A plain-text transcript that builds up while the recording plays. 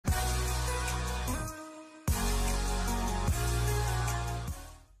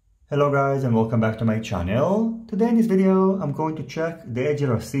Hello guys and welcome back to my channel. Today in this video I'm going to check the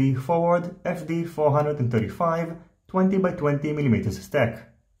HGLRC Forward FD435 20x20mm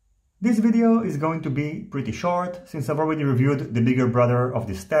stack. This video is going to be pretty short since I've already reviewed the bigger brother of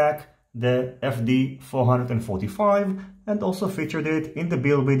this stack, the FD445, and also featured it in the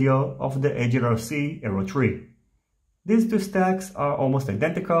build video of the HGLRC Aero 3. These two stacks are almost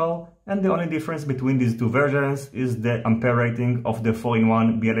identical, and the only difference between these two versions is the ampere rating of the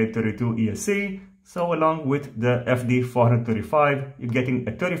 4-in-1 BLA32 ESC. So along with the FD435, you're getting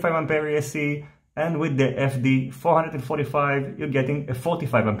a 35 ampere ESC, and with the FD445, you're getting a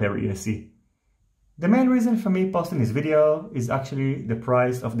 45 ampere ESC. The main reason for me posting this video is actually the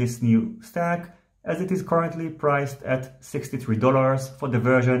price of this new stack, as it is currently priced at $63 for the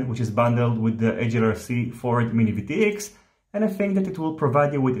version which is bundled with the HGLRC Forward Mini VTX, and I think that it will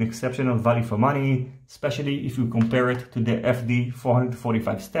provide you with an exceptional value for money, especially if you compare it to the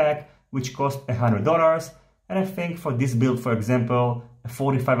FD435 stack, which cost $100, and I think for this build, for example, a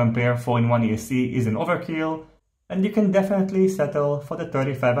 45 ampere 4-in-1 ESC is an overkill, and you can definitely settle for the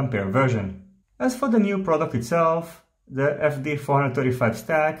 35 ampere version. As for the new product itself, the FD435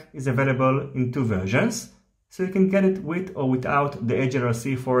 stack is available in two versions, so you can get it with or without the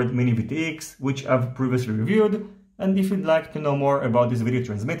HGLRC Forward Mini VTX, which I've previously reviewed, and if you'd like to know more about this video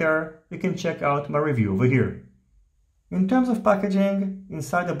transmitter, you can check out my review over here. In terms of packaging,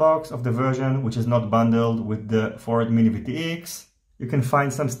 inside the box of the version which is not bundled with the Forward Mini VTX, you can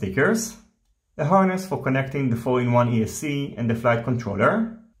find some stickers, a harness for connecting the 4-in-1 ESC and the flight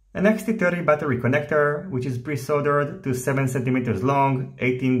controller, an XT30 battery connector, which is pre-soldered to 7 cm long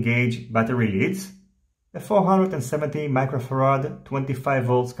 18 gauge battery leads, a 470 microfarad 25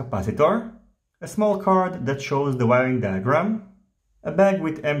 volts capacitor, a small card that shows the wiring diagram, a bag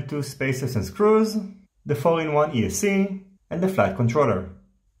with M2 spacers and screws, the 4-in-1 ESC, and the flight controller.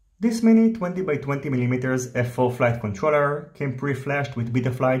 This mini 20x20mm f4 flight controller came pre-flashed with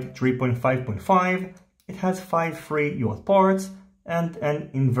Betaflight 3.5.5. It has 5 free UART ports and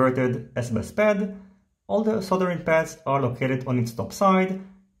an inverted S-bus pad. All the soldering pads are located on its top side,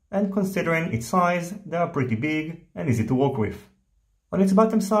 and considering its size, they are pretty big and easy to work with. On its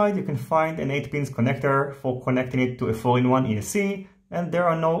bottom side, you can find an 8-pins connector for connecting it to a 4-in-1 ESC, and there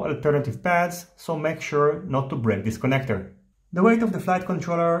are no alternative pads, so make sure not to break this connector. The weight of the flight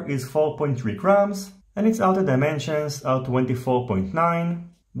controller is 4.3 grams, and its outer dimensions are 24.9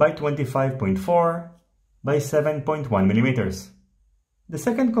 by 25.4 by 7.1 millimeters. The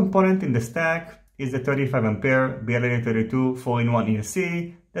second component in the stack is the 35 ampere BLA32 4-in-1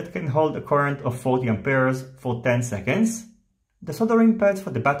 ESC that can hold a current of 40 amperes for 10 seconds. The soldering pads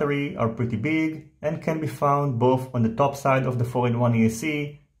for the battery are pretty big and can be found both on the top side of the 4-in-1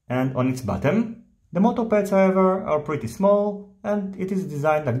 ESC and on its bottom. The motor pads, however, are pretty small, and it is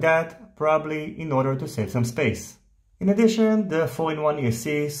designed like that, probably in order to save some space. In addition, the 4-in-1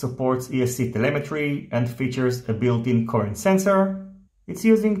 ESC supports ESC telemetry and features a built-in current sensor. It's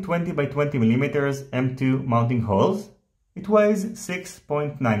using 20x20mm M2 mounting holes. It weighs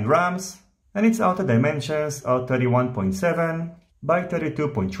 6.9 grams, and its outer dimensions are 31.7 by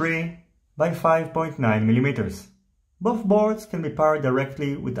 32.3 by 5.9 millimeters. Both boards can be powered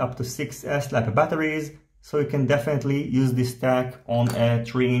directly with up to 6 S-LiPo batteries, so you can definitely use this stack on a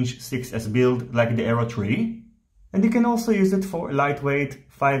 3-inch 6S build like the Aero 3. And you can also use it for a lightweight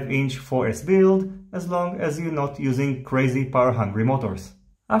 5-inch 4S build, as long as you're not using crazy power-hungry motors.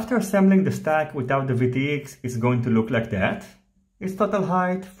 After assembling the stack without the VTX, it's going to look like that. Its total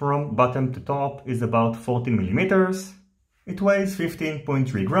height from bottom to top is about 14 millimeters. It weighs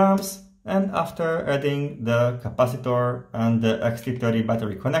 15.3 grams, and after adding the capacitor and the XT30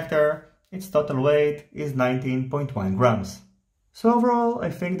 battery connector, its total weight is 19.1 grams. So overall, I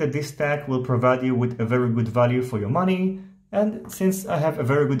think that this stack will provide you with a very good value for your money, and since I have a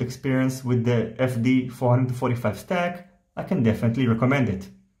very good experience with the FD435 stack, I can definitely recommend it.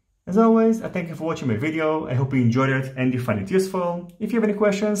 As always, I thank you for watching my video. I hope you enjoyed it and you find it useful. If you have any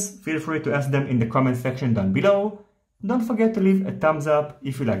questions, feel free to ask them in the comment section down below. Don't forget to leave a thumbs up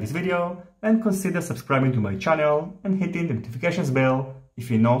if you like this video, and consider subscribing to my channel and hitting the notifications bell if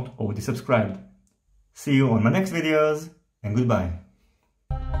you're not already subscribed. See you on my next videos, and goodbye.